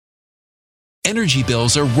energy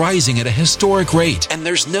bills are rising at a historic rate, and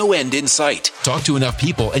there's no end in sight. Talk to enough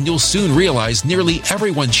people and you'll soon realize nearly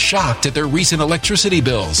everyone's shocked at their recent electricity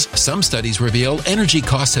bills. Some studies reveal energy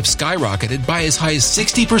costs have skyrocketed by as high as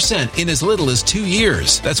 60% in as little as 2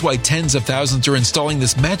 years. That's why tens of thousands are installing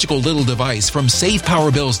this magical little device from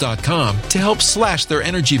SavePowerBills.com to help slash their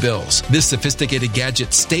energy bills. This sophisticated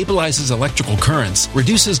gadget stabilizes electrical currents,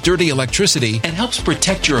 reduces dirty electricity, and helps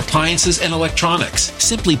protect your appliances and electronics.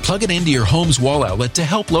 Simply plug it into your home's wall outlet to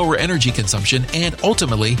help lower energy consumption and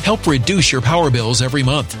ultimately help reduce your power bills every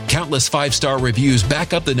month. Countless 5-star reviews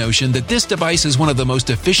back up the notion that this device is one of the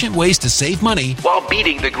most efficient ways to save money while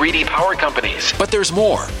beating the greedy power companies. But there's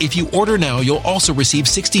more. If you order now, you'll also receive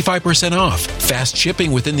 65% off, fast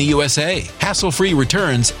shipping within the USA, hassle-free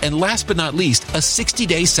returns, and last but not least, a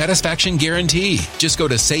 60-day satisfaction guarantee. Just go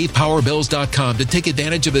to SavePowerBills.com to take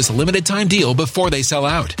advantage of this limited time deal before they sell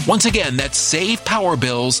out. Once again, that's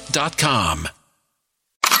SavePowerBills.com.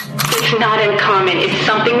 It's not uncommon. It's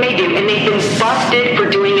something they do, and they've been busted for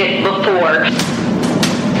doing it before.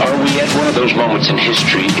 Are we at one of those moments in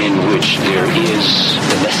history in which there is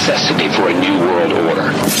the necessity for a new world order?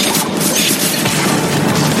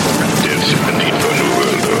 There's a need for a new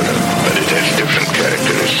world order, but it has different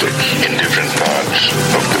characteristics in different parts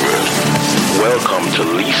of the world. Welcome to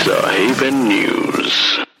Lisa Haven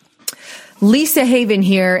News. Lisa Haven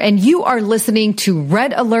here, and you are listening to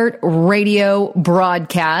Red Alert Radio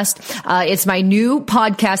Broadcast. It's my new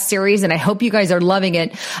podcast series, and I hope you guys are loving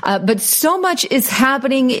it. But so much is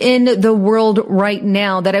happening in the world right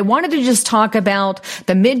now that I wanted to just talk about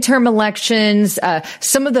the midterm elections,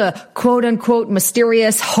 some of the quote-unquote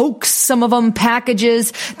mysterious hoax, some of them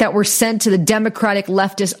packages that were sent to the Democratic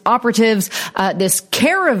leftist operatives, this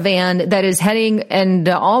caravan that is heading and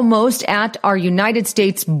almost at our United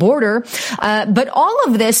States border. But all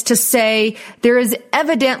of this to say there is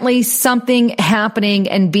evidently something happening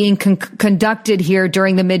and being conducted here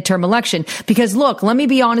during the midterm election. Because look, let me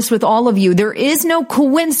be honest with all of you. There is no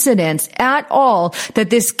coincidence at all that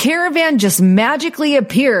this caravan just magically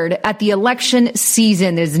appeared at the election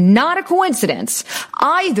season. It is not a coincidence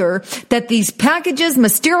either that these packages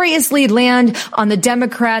mysteriously land on the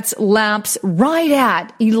Democrats' laps right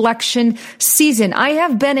at election season. I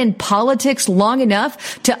have been in politics long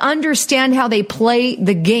enough to understand how they play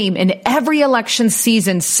the game. In every election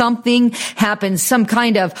season, something happens, some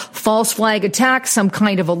kind of false flag attack, some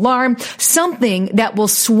kind of alarm, something that will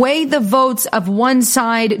sway the votes of one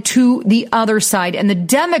side to the other side. And the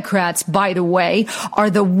Democrats, by the way,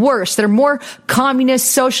 are the worst. They're more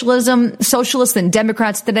communist socialist than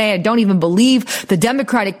Democrats today. I don't even believe the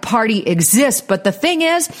Democratic Party exists. But the thing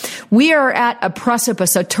is, we are at a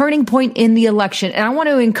precipice, a turning point in the election. And I want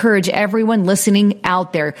to encourage everyone listening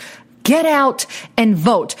out there, get out and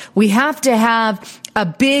vote. We have to have a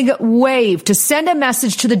big wave to send a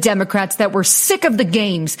message to the Democrats that we're sick of the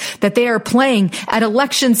games that they are playing at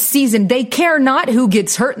election season. They care not who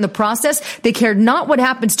gets hurt in the process. They care not what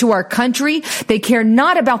happens to our country. They care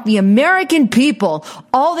not about the American people.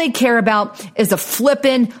 All they care about is a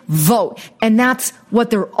flippin' vote. And that's what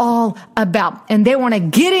they're all about. And they want to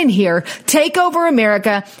get in here, take over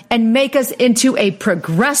America, and make us into a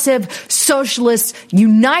progressive, socialist,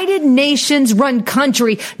 United Nations run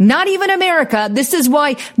country. Not even America. This is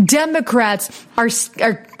why Democrats are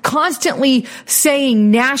constantly saying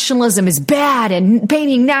nationalism is bad and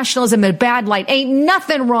painting nationalism in a bad light. Ain't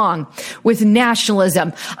nothing wrong with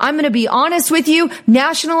nationalism. I'm going to be honest with you.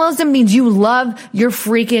 Nationalism means you love your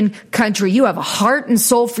freaking country. You have a heart and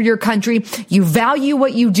soul for your country. You value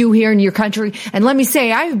what you do here in your country. And let me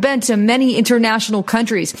say, I've been to many international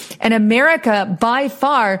countries, and America by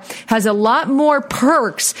far has a lot more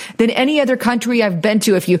perks than any other country I've been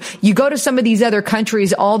to. If you go to some of these other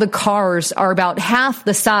countries, all the cars are about half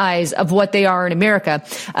the size of what they are in America,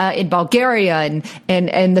 in Bulgaria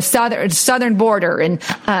and the southern border, and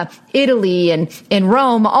Italy and in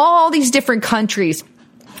Rome, all these different countries.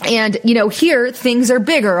 And, you know, here things are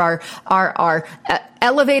bigger. Our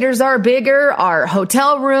elevators are bigger. Our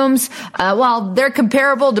hotel rooms, well, they're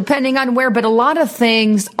comparable depending on where, but a lot of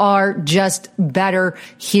things are just better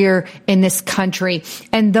here in this country.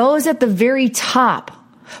 And those at the very top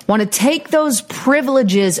want to take those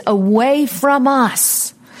privileges away from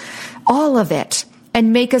us, all of it,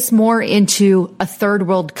 and make us more into a third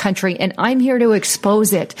world country. And I'm here to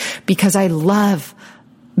expose it because I love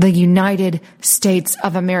the United States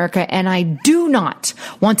of America. And I do not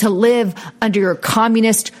want to live under your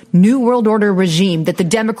communist New World Order regime that the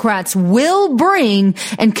Democrats will bring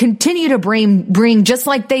and continue to bring just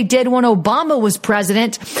like they did when Obama was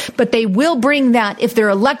president. But they will bring that if they're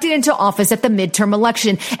elected into office at the midterm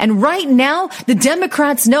election. And right now, the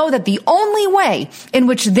Democrats know that the only way in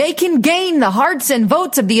which they can gain the hearts and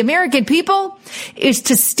votes of the American people is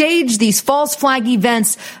to stage these false flag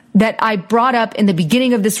events that I brought up in the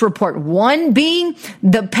beginning of this report. One being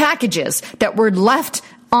the packages that were left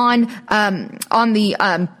on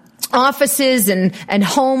the offices and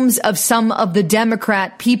homes of some of the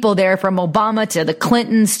Democrat people there, from Obama to the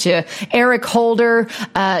Clintons to Eric Holder,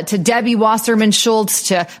 to Debbie Wasserman Schultz,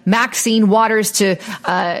 to Maxine Waters, to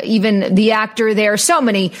even the actor there. So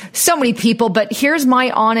many people. But here's my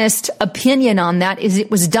honest opinion on that is it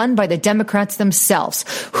was done by the Democrats themselves.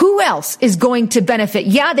 Who else is going to benefit?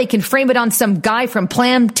 Yeah, they can frame it on some guy from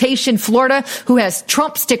Plantation, Florida, who has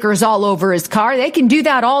Trump stickers all over his car. They can do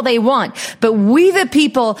that all they want. But we, the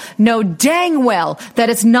people, know dang well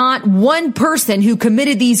that it's not one person who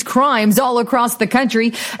committed these crimes all across the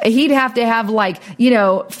country. He'd have to have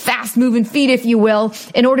fast moving feet, if you will,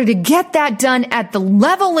 in order to get that done at the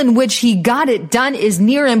level in which he got it done is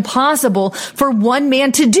near impossible for one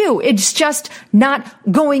man to do. It's just not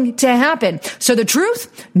going to happen. So the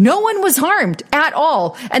truth, no one was harmed at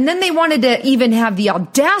all. And then they wanted to even have the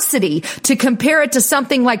audacity to compare it to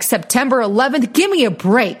something like September 11th. Give me a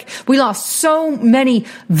break. We lost so many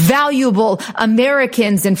valuable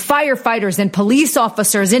Americans and firefighters and police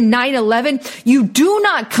officers in 9/11. You do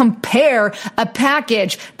not compare a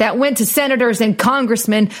package that went to senators and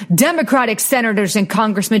congressmen, Democratic senators and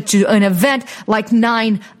congressmen, to an event like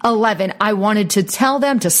 9/11. I wanted to tell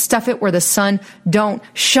them to stuff it where the sun don't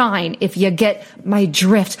shine. If you get my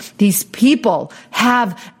drift, these people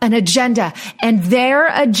have an agenda, and their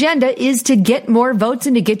agenda is to get more votes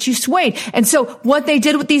and to get you swayed. And so what they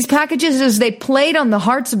did with these packages is they played on the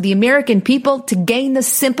hearts of the American people to gain the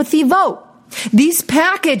sympathy vote. These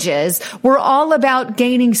packages were all about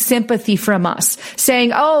gaining sympathy from us,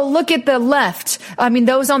 saying, oh, look at the left. I mean,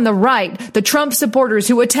 those on the right, the Trump supporters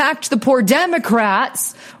who attacked the poor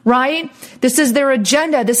Democrats, right? This is their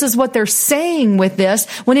agenda. This is what they're saying with this,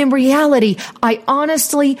 when in reality, I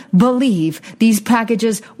honestly believe these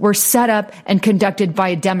packages were set up and conducted by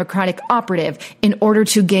a Democratic operative in order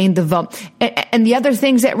to gain the vote. And the other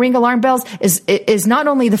things that ring alarm bells is not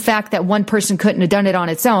only the fact that one person couldn't have done it on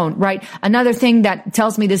its own, right? Another thing that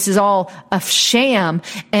tells me this is all a sham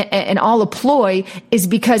and all a ploy is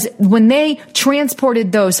because when they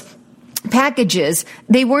transported those packages,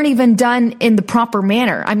 they weren't even done in the proper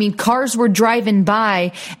manner. I mean, cars were driving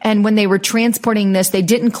by, and when they were transporting this, they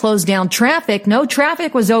didn't close down traffic. No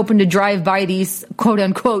traffic was open to drive by these quote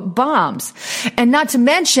unquote bombs. And not to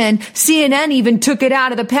mention, CNN even took it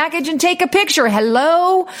out of the package and take a picture.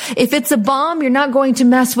 Hello? If it's a bomb, you're not going to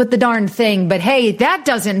mess with the darn thing. But hey, that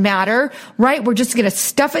doesn't matter, right? We're just going to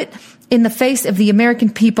stuff it in the face of the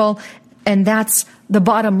American people. And that's the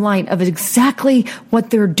bottom line of exactly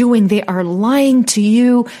what they're doing. They are lying to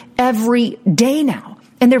you every day now.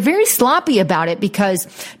 And they're very sloppy about it because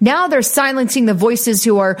now they're silencing the voices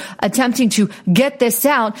who are attempting to get this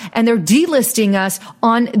out, and they're delisting us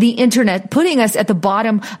on the internet, putting us at the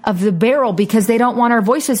bottom of the barrel because they don't want our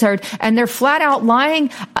voices heard. And they're flat out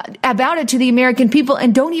lying about it to the American people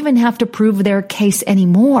and don't even have to prove their case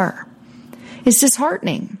anymore. It's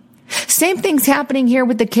disheartening. Same thing's happening here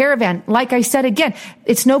with the caravan. Like I said again,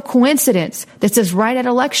 it's no coincidence. This is right at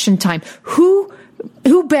election time. Who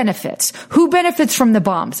benefits? Who benefits from the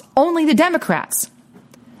bombs? Only the Democrats.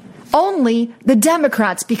 Only the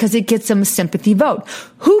Democrats, because it gets them a sympathy vote.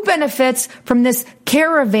 Who benefits from this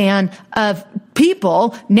caravan of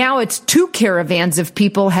people? Now it's 2 caravans of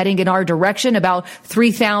people heading in our direction, about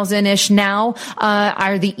 3,000-ish now,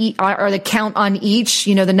 are the count on each.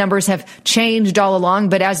 You know, the numbers have changed all along,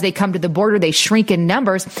 but as they come to the border, they shrink in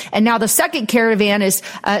numbers. And now the second caravan is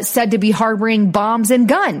said to be harboring bombs and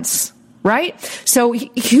guns. Right? So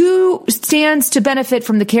who stands to benefit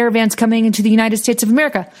from the caravans coming into the United States of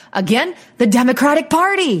America? Again, the Democratic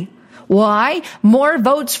Party. Why? More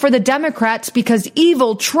votes for the Democrats because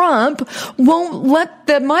evil Trump won't let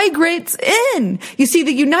the migrants in. You see,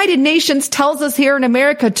 the United Nations tells us here in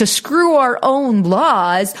America to screw our own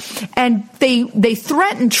laws, and they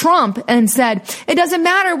threatened Trump and said, it doesn't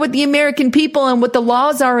matter what the American people and what the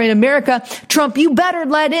laws are in America. Trump, you better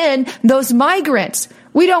let in those migrants.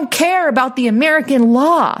 We don't care about the American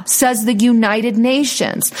law, says the United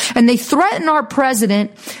Nations. And they threaten our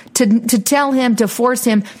president to tell him, to force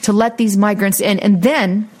him to let these migrants in. And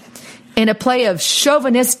then, in a play of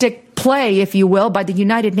chauvinistic play, if you will, by the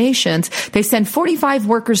United Nations. They send 45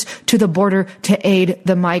 workers to the border to aid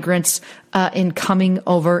the migrants in coming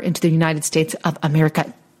over into the United States of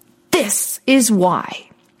America. This is why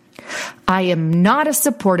I am not a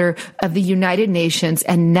supporter of the United Nations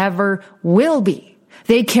and never will be.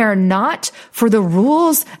 They care not for the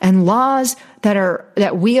rules and laws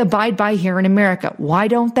that we abide by here in America. Why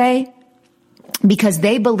don't they? Because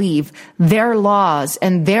they believe their laws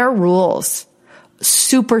and their rules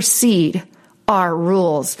supersede our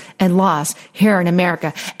rules and laws here in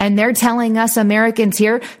America. And they're telling us Americans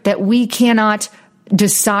here that we cannot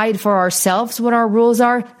decide for ourselves what our rules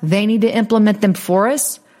are. They need to implement them for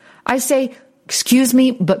us. I say, excuse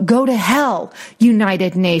me, but go to hell,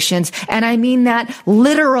 United Nations. And I mean that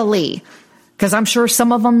literally, because I'm sure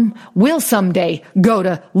some of them will someday go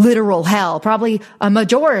to literal hell, probably a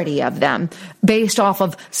majority of them, based off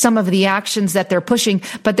of some of the actions that they're pushing.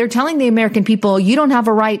 But they're telling the American people, you don't have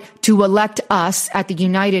a right to elect us at the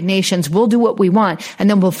United Nations. We'll do what we want, and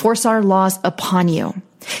then we'll force our laws upon you.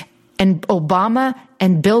 And Obama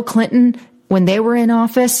and Bill Clinton, when they were in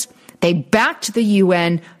office, they backed the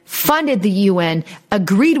UN, funded the UN,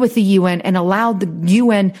 agreed with the UN, and allowed the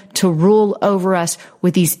UN to rule over us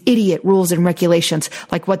with these idiot rules and regulations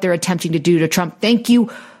like what they're attempting to do to Trump. Thank you,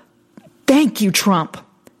 Trump,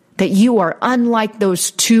 that you are unlike those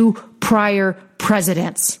two prior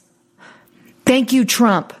presidents. Thank you,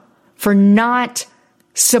 Trump, for not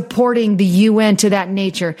supporting the UN to that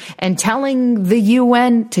nature and telling the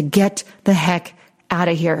UN to get the heck out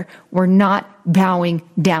of here. We're not bowing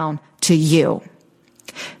down to you.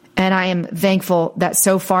 And I am thankful that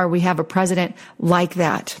so far we have a president like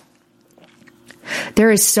that.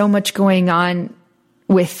 There is so much going on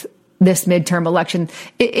with this midterm election.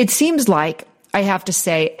 It seems like, I have to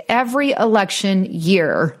say, every election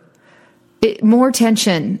year, more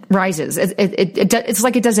tension rises. It's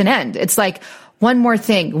like it doesn't end. It's like one more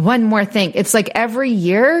thing. It's like every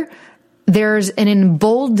year there's an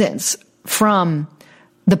emboldenance from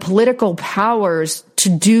the political powers to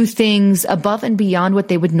do things above and beyond what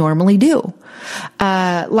they would normally do.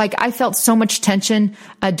 Like I felt so much tension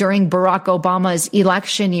during Barack Obama's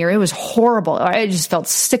election year. It was horrible. I just felt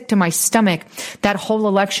sick to my stomach that whole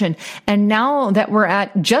election. And now that we're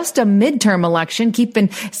at just a midterm election, keeping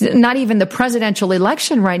not even the presidential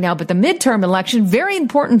election right now, but the midterm election, very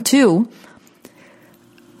important too.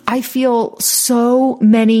 I feel so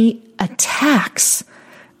many attacks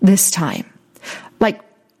this time.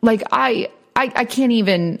 Like I can't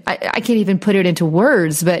even put it into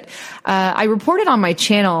words, but I reported on my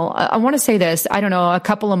channel. I want to say this, I don't know, a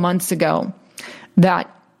couple of months ago, that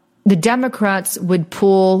the Democrat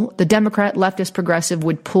leftist progressive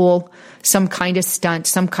would pull some kind of stunt,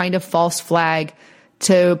 some kind of false flag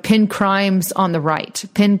to pin crimes on the right,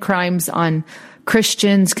 pin crimes on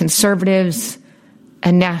Christians, conservatives,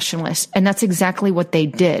 and nationalists. And that's exactly what they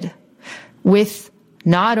did with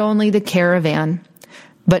not only the caravan,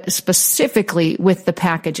 but specifically with the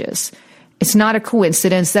packages. It's not a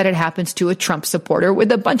coincidence that it happens to a Trump supporter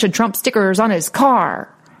with a bunch of Trump stickers on his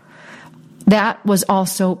car. That was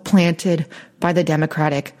also planted by the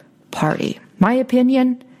Democratic Party. My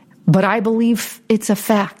opinion, but I believe it's a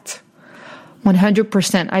fact.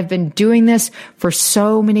 100%. I've been doing this for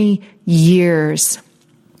so many years.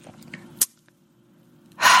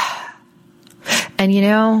 And you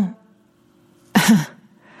know,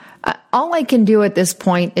 all I can do at this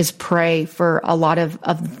point is pray for a lot of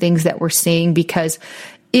the things that we're seeing, because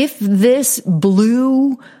if this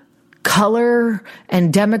blue color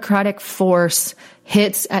and Democratic force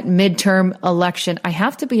hits at midterm election, I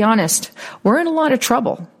have to be honest, we're in a lot of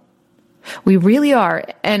trouble. We really are.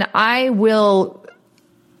 And I will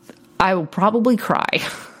probably cry.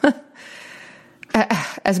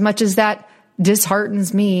 As much as that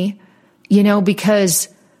disheartens me, you know, because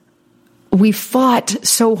we fought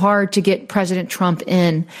so hard to get President Trump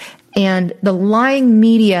in, and the lying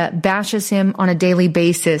media bashes him on a daily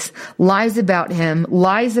basis, lies about him,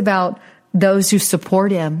 lies about those who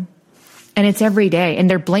support him. And it's every day. And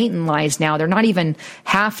they're blatant lies now. They're not even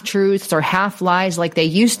half truths or half lies like they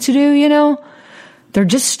used to do, you know? They're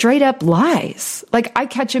just straight up lies. Like I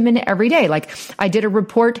catch them in it every day. Like I did a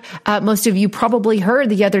report, most of you probably heard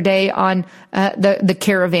the other day on the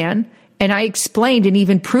caravan. And I explained and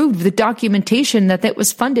even proved the documentation that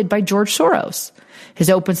was funded by George Soros,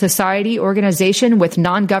 his Open Society organization with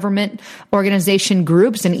non-government organization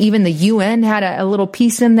groups. And even the UN had a little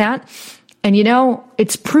piece in that. And, you know,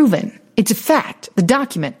 it's proven. It's a fact. The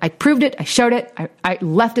document. I proved it. I showed it. I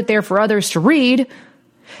left it there for others to read.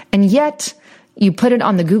 And yet you put it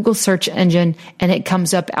on the Google search engine and it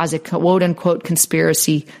comes up as a quote unquote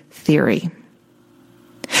conspiracy theory.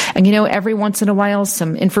 And every once in a while,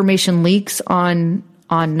 some information leaks on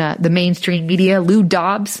the mainstream media. Lou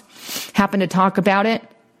Dobbs happened to talk about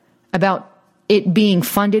it being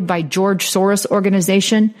funded by George Soros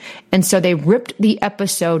organization. And so they ripped the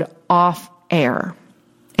episode off air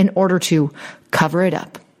in order to cover it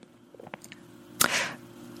up.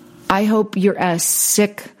 I hope you're as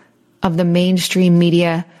sick of the mainstream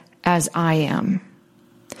media as I am.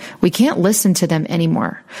 We can't listen to them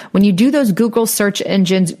anymore. When you do those Google search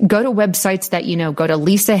engines, go to websites that go to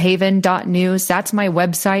lisahaven.news. That's my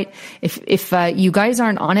website. If you guys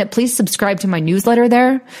aren't on it, please subscribe to my newsletter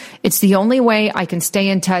there. It's the only way I can stay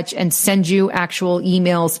in touch and send you actual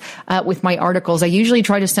emails with my articles. I usually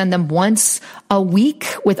try to send them once a week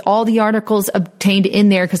with all the articles obtained in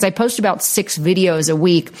there because I post about 6 videos a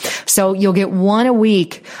week. So you'll get one a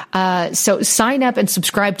week. So sign up and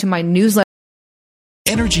subscribe to my newsletter.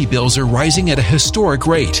 Energy bills are rising at a historic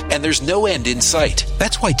rate, and there's no end in sight.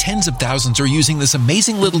 That's why tens of thousands are using this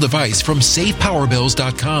amazing little device from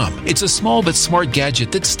SavePowerBills.com. It's a small but smart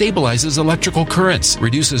gadget that stabilizes electrical currents,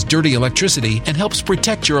 reduces dirty electricity, and helps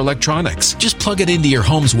protect your electronics. Just plug it into your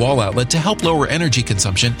home's wall outlet to help lower energy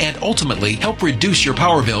consumption and ultimately help reduce your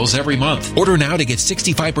power bills every month. Order now to get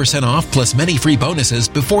 65% off plus many free bonuses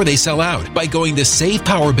before they sell out by going to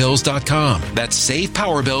SavePowerBills.com. That's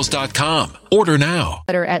SavePowerBills.com. Order now.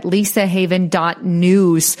 At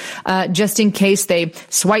lisahaven.news, just in case they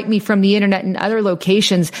swipe me from the internet and other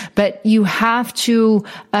locations. But you have to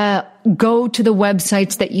go to the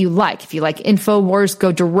websites that you like. If you like InfoWars,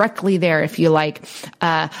 go directly there. If you like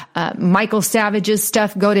Michael Savage's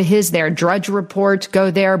stuff, go to his there. Drudge Report,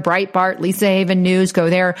 go there. Breitbart, Lisa Haven News, go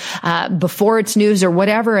there. Before It's News or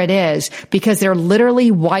whatever it is, because they're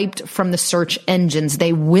literally wiped from the search engines.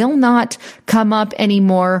 They will not come up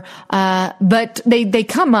anymore. But they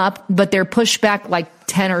come up, but they're pushed back like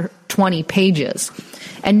 10 or 20 pages.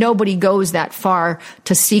 And nobody goes that far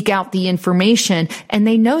to seek out the information. And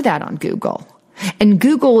they know that on Google. And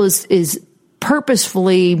Google is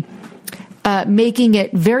purposefully making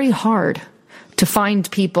it very hard to find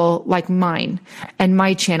people like mine and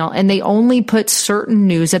my channel. And they only put certain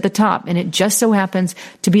news at the top. And it just so happens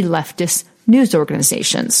to be leftist news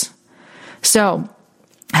organizations. So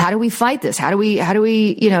how do we fight this? How do we,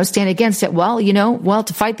 stand against it? Well,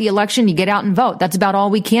 to fight the election, you get out and vote. That's about all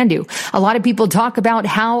we can do. A lot of people talk about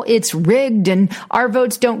how it's rigged and our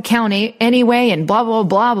votes don't count anyway and blah, blah,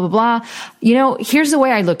 blah, blah, blah. Here's the way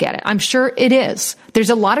I look at it. I'm sure it is. There's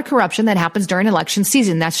a lot of corruption that happens during election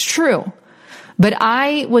season. That's true. But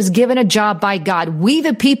I was given a job by God. We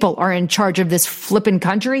the people are in charge of this flippin'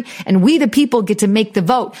 country, and we the people get to make the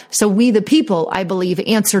vote. So we the people, I believe,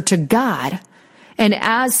 answer to God. And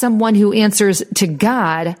as someone who answers to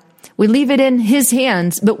God, we leave it in his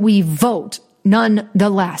hands, but we vote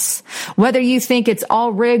nonetheless. Whether you think it's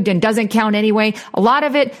all rigged and doesn't count anyway, a lot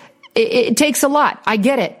of it takes a lot. I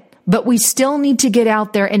get it. But we still need to get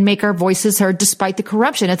out there and make our voices heard despite the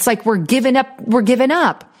corruption. It's like we're giving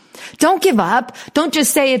up. Don't give up. Don't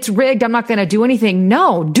just say it's rigged. I'm not going to do anything.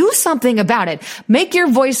 No, do something about it. Make your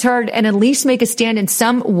voice heard and at least make a stand in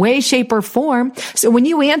some way, shape, or form. So when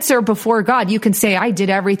you answer before God, you can say, I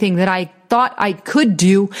did everything that I thought I could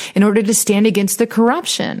do in order to stand against the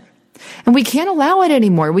corruption. And we can't allow it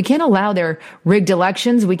anymore. We can't allow their rigged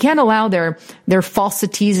elections. We can't allow their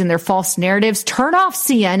falsities and their false narratives. Turn off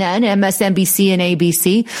CNN, MSNBC, and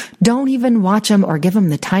ABC. Don't even watch them or give them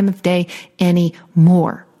the time of day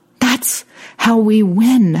anymore. That's how we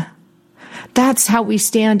win. That's how we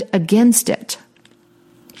stand against it.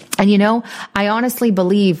 And I honestly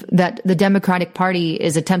believe that the Democratic Party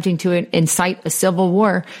is attempting to incite a civil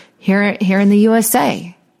war here in the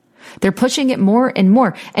USA. They're pushing it more and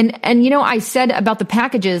more. And I said about the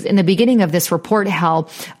packages in the beginning of this report how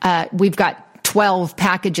we've got 12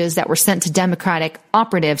 packages that were sent to Democratic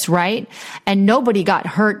operatives, right? And nobody got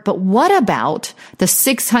hurt. But what about the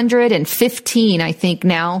 615, I think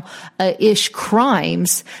now, ish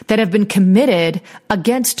crimes that have been committed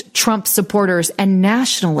against Trump supporters and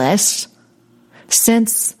nationalists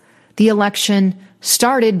since the election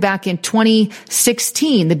started back in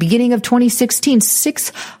 2016, the beginning of 2016,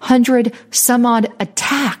 600 some odd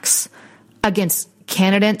attacks against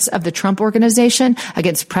candidates of the Trump organization,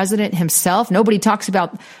 against president himself. Nobody talks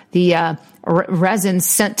about the resin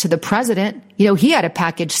sent to the president. He had a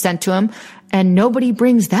package sent to him and nobody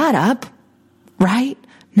brings that up, right?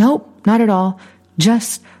 Nope, not at all.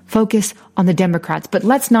 Just focus on the Democrats. But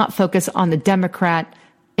let's not focus on the Democrat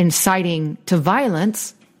inciting to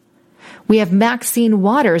violence. We have Maxine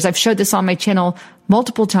Waters. I've showed this on my channel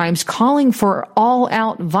multiple times, calling for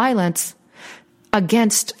all-out violence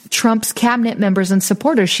against Trump's cabinet members and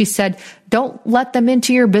supporters. She said, don't let them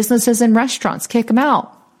into your businesses and restaurants. Kick them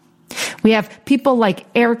out. We have people like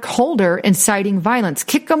Eric Holder inciting violence.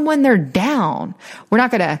 Kick them when they're down. We're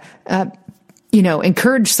not going to,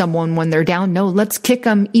 encourage someone when they're down. No, let's kick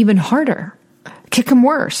them even harder. Kick them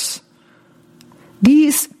worse.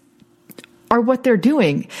 These are what they're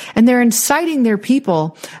doing. And they're inciting their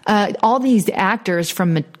people. All these actors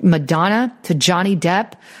from Madonna to Johnny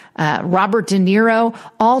Depp, Robert De Niro,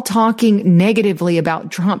 all talking negatively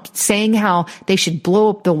about Trump, saying how they should blow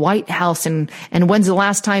up the White House and when's the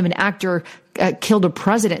last time an actor killed a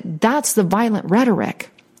president. That's the violent rhetoric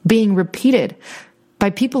being repeated by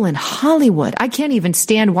people in Hollywood. I can't even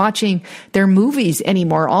stand watching their movies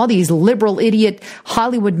anymore. All these liberal idiot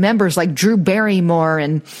Hollywood members like Drew Barrymore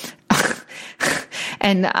and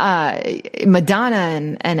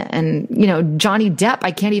Madonna and Johnny Depp.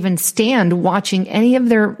 I can't even stand watching any of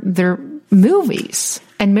their movies.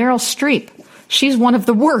 And Meryl Streep, she's one of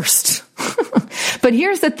the worst. But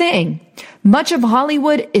here's the thing. Much of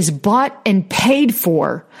Hollywood is bought and paid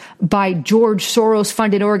for by George Soros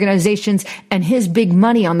funded organizations and his big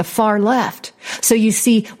money on the far left. So you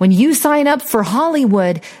see, when you sign up for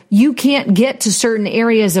Hollywood, you can't get to certain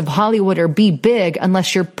areas of Hollywood or be big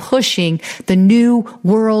unless you're pushing the new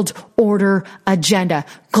world order agenda.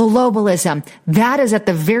 Globalism. That is at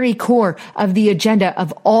the very core of the agenda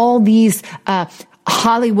of all these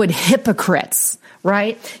Hollywood hypocrites.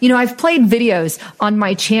 Right? I've played videos on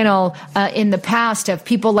my channel in the past of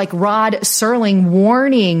people like Rod Serling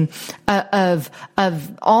warning of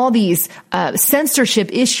all these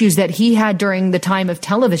censorship issues that he had during the time of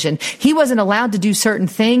television. He wasn't allowed to do certain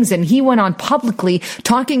things, and he went on publicly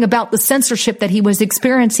talking about the censorship that he was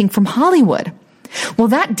experiencing from Hollywood. Well,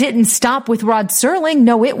 that didn't stop with Rod Serling.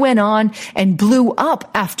 No, it went on and blew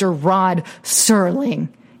up after Rod Serling.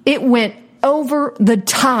 It went over the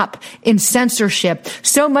top in censorship,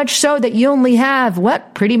 so much so that you only have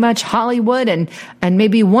pretty much Hollywood and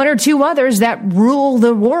maybe one or two others that rule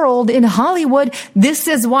the world in Hollywood. This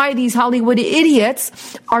is why these Hollywood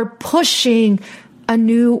idiots are pushing a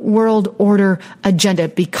new world order agenda,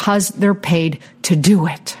 because they're paid to do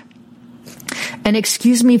it. And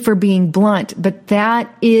excuse me for being blunt, but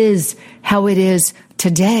that is how it is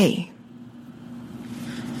today.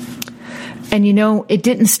 And it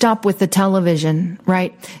didn't stop with the television,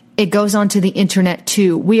 right? It goes on to the internet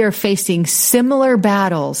too. We are facing similar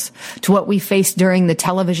battles to what we faced during the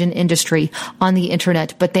television industry on the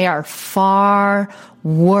internet, but they are far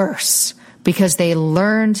worse because they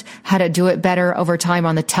learned how to do it better over time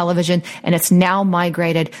on the television, and it's now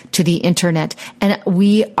migrated to the internet. And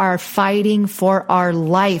we are fighting for our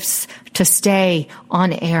lives to stay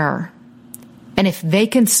on air. And if they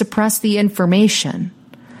can suppress the information,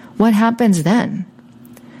 what happens then?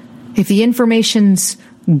 If the information's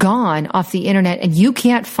gone off the internet and you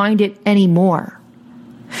can't find it anymore,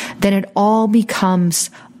 then it all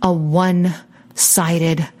becomes a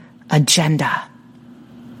one-sided agenda.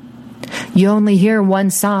 You only hear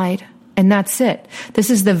one side, and that's it.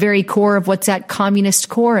 This is the very core of what's at communist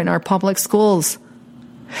core in our public schools.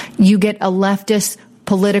 You get a leftist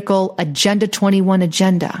political Agenda 21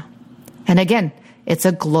 agenda. And again, it's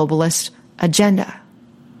a globalist agenda.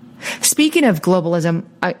 Speaking of globalism,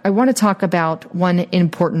 I want to talk about one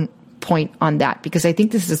important point on that, because I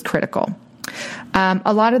think this is critical.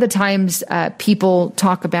 A lot of the times people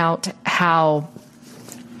talk about how,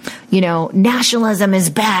 nationalism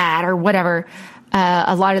is bad or whatever.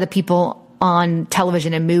 A lot of the people on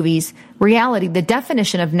television and movies, reality, the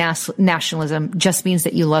definition of nationalism just means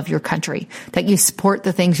that you love your country, that you support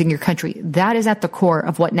the things in your country. That is at the core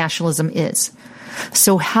of what nationalism is.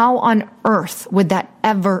 So how on earth would that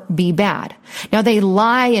ever be bad? Now, they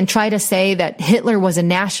lie and try to say that Hitler was a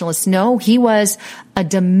nationalist. No, he was a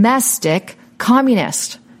domestic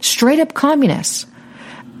communist, straight up communist.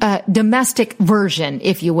 Domestic version,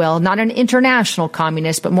 if you will, not an international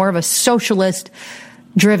communist, but more of a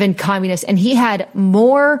socialist-driven communist. And he had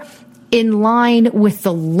more in line with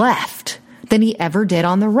the left than he ever did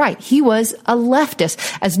on the right. He was a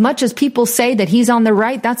leftist. As much as people say that he's on the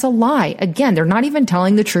right, that's a lie. Again, they're not even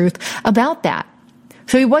telling the truth about that.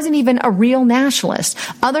 So he wasn't even a real nationalist,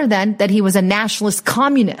 other than that he was a nationalist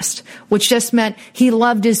communist, which just meant he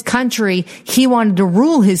loved his country, he wanted to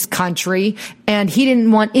rule his country, and he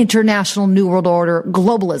didn't want international New World Order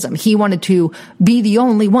globalism. He wanted to be the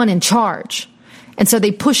only one in charge. And so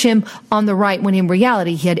they push him on the right, when in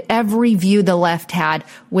reality he had every view the left had,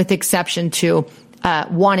 with exception to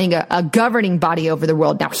wanting a governing body over the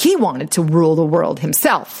world. Now, he wanted to rule the world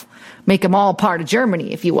himself, make them all part of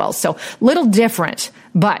Germany, if you will. So little different.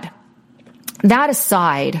 But that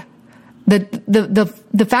aside,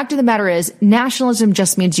 The fact of the matter is, nationalism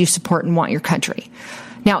just means you support and want your country.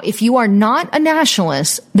 Now, if you are not a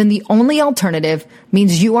nationalist, then the only alternative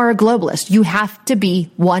means you are a globalist. You have to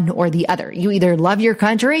be one or the other. You either love your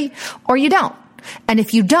country or you don't. And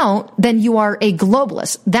if you don't, then you are a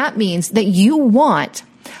globalist. That means that you want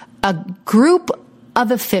a group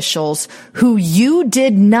of officials who you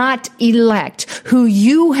did not elect, who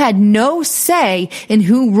you had no say in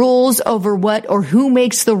who rules over what or who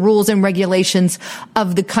makes the rules and regulations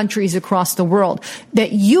of the countries across the world,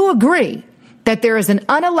 that you agree that there is an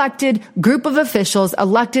unelected group of officials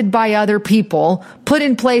elected by other people, put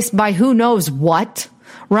in place by who knows what,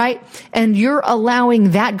 right? And you're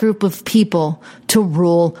allowing that group of people to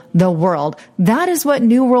rule the world. That is what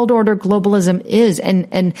New World Order globalism is.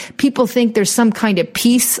 And people think there's some kind of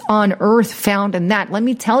peace on earth found in that. Let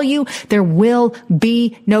me tell you, there will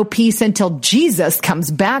be no peace until Jesus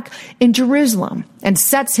comes back in Jerusalem and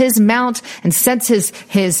sets his mount and sets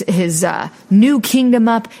his new kingdom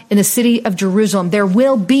up in the city of Jerusalem. There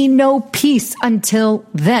will be no peace until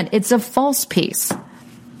then. It's a false peace.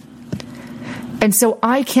 And so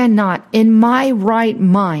I cannot, in my right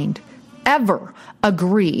mind, ever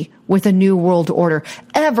agree with a new world order,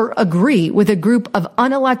 ever agree with a group of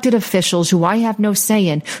unelected officials who I have no say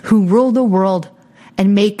in, who rule the world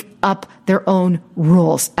and make up their own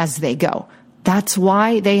rules as they go. That's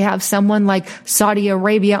why they have someone like Saudi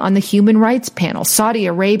Arabia on the human rights panel. Saudi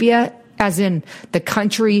Arabia, as in the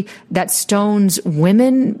country that stones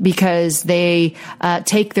women because they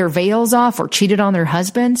take their veils off or cheated on their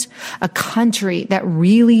husbands, a country that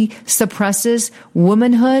really suppresses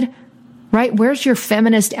womanhood, right? Where's your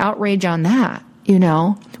feminist outrage on that? You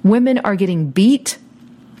know, women are getting beat,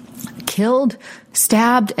 killed,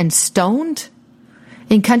 stabbed, and stoned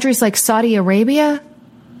in countries like Saudi Arabia.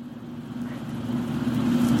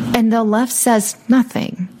 And the left says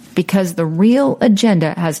nothing, because the real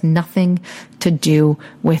agenda has nothing to do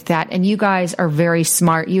with that. And you guys are very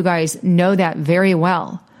smart. You guys know that very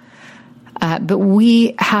well. But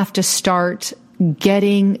we have to start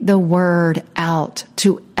getting the word out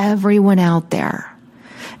to everyone out there,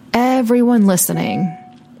 everyone listening.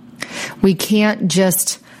 We can't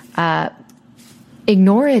just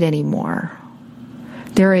ignore it anymore.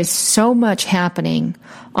 There is so much happening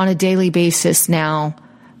on a daily basis now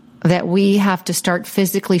that we have to start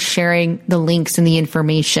physically sharing the links and the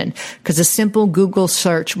information, because a simple Google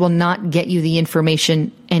search will not get you the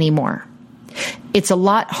information anymore. It's a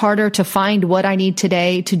lot harder to find what I need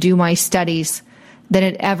today to do my studies than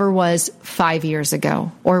it ever was 5 years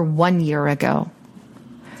ago or 1 year ago.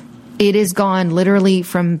 It has gone literally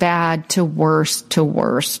from bad to worse to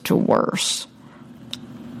worse to worse.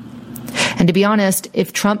 And to be honest,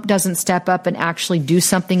 if Trump doesn't step up and actually do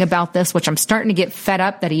something about this, which I'm starting to get fed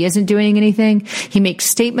up that he isn't doing anything, he makes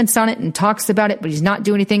statements on it and talks about it, but he's not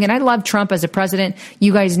doing anything. And I love Trump as a president.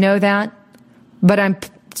 You guys know that. But I'm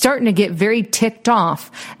starting to get very ticked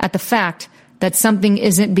off at the fact that something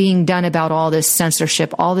isn't being done about all this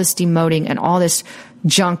censorship, all this demoting, and all this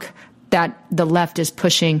junk that the left is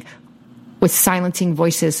pushing with silencing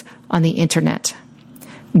voices on the internet.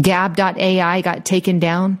 Gab.ai got taken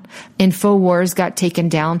down. InfoWars got taken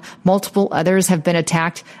down. Multiple others have been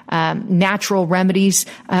attacked. Natural remedies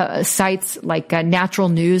sites like Natural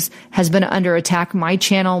News has been under attack. My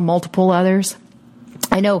channel, multiple others.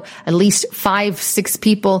 I know at least 5-6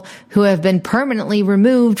 people who have been permanently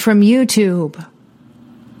removed from YouTube.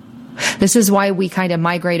 This is why we kind of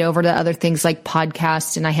migrate over to other things like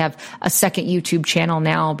podcasts, and I have a second YouTube channel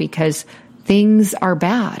now because things are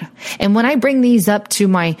bad. And when I bring these up to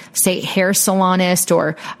my, say, hair salonist,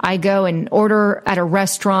 or I go and order at a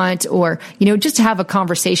restaurant, or, you know, just to have a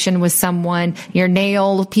conversation with someone, your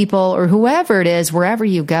nail people or whoever it is, wherever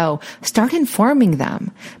you go, start informing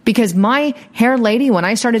them. Because my hair lady, when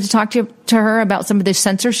I started to talk to her about some of this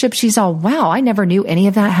censorship, she's all, wow, I never knew any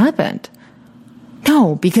of that happened.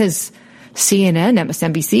 No, because CNN,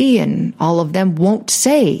 MSNBC, and all of them won't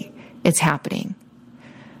say it's happening.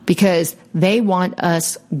 Because they want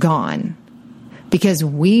us gone. Because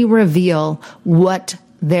we reveal what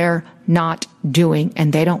they're not doing,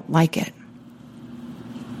 and they don't like it.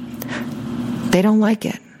 They don't like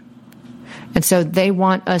it. And so they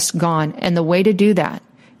want us gone. And the way to do that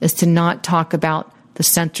is to not talk about the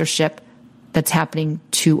censorship that's happening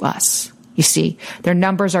to us. You see, their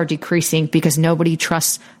numbers are decreasing because nobody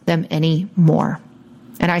trusts them anymore.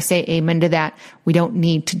 And I say amen to that. We don't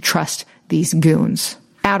need to trust these goons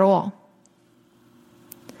at all.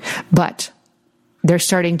 But they're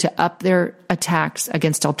starting to up their attacks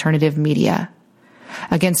against alternative media,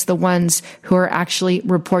 against the ones who are actually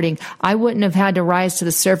reporting. I wouldn't have had to rise to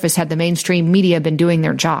the surface had the mainstream media been doing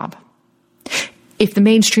their job. if the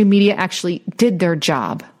mainstream media actually did their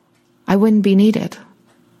job, I wouldn't be needed.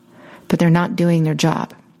 But they're not doing their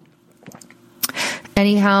job.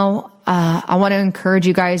 Anyhow, I want to encourage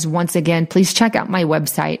you guys once again, please check out my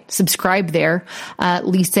website, subscribe there,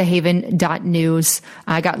 lisahaven.news.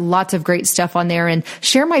 I got lots of great stuff on there, and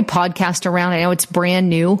share my podcast around. I know it's brand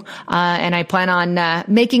new, and I plan on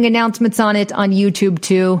making announcements on it on YouTube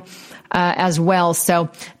too. As well. So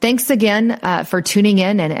thanks again for tuning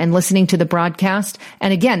in and listening to the broadcast.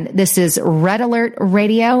 And again, this is Red Alert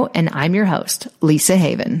Radio, and I'm your host, Lisa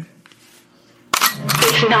Haven.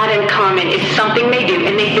 It's not uncommon. It's something they do,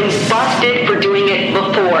 and they've been busted for doing it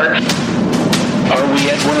before. Are we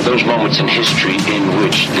at one of those moments in history in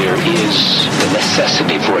which there is the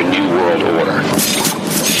necessity for a new world order?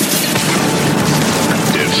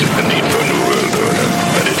 There's a need for a new world order,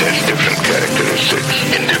 but it has different characteristics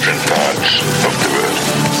in different parts of the world.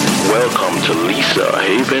 Welcome to Lisa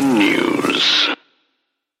Haven News.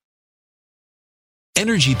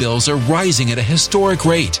 Energy bills are rising at a historic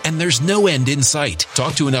rate, and there's no end in sight.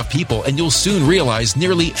 Talk to enough people and you'll soon realize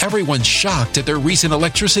nearly everyone's shocked at their recent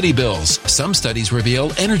electricity bills. Some studies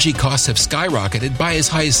reveal energy costs have skyrocketed by as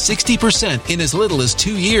high as 60% in as little as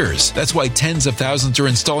 2 years. That's why tens of thousands are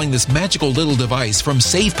installing this magical little device from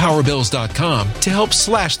SavePowerBills.com to help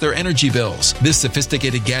slash their energy bills. This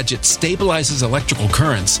sophisticated gadget stabilizes electrical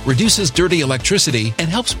currents, reduces dirty electricity, and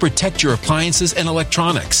helps protect your appliances and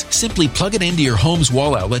electronics. Simply plug it into your home's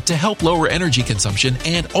wall outlet to help lower energy consumption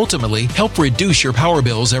and ultimately help reduce your power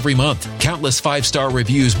bills every month. Countless 5-star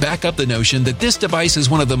reviews back up the notion that this device is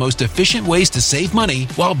one of the most efficient ways to save money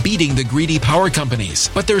while beating the greedy power companies.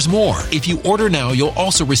 But there's more. If you order now, you'll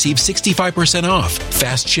also receive 65% off,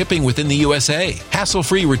 fast shipping within the USA,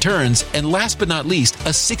 hassle-free returns, and last but not least,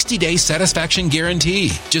 a 60-day satisfaction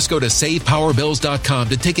guarantee. Just go to SavePowerBills.com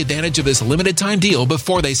to take advantage of this limited time deal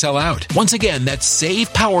before they sell out. Once again, that's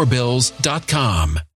SavePowerBills.com.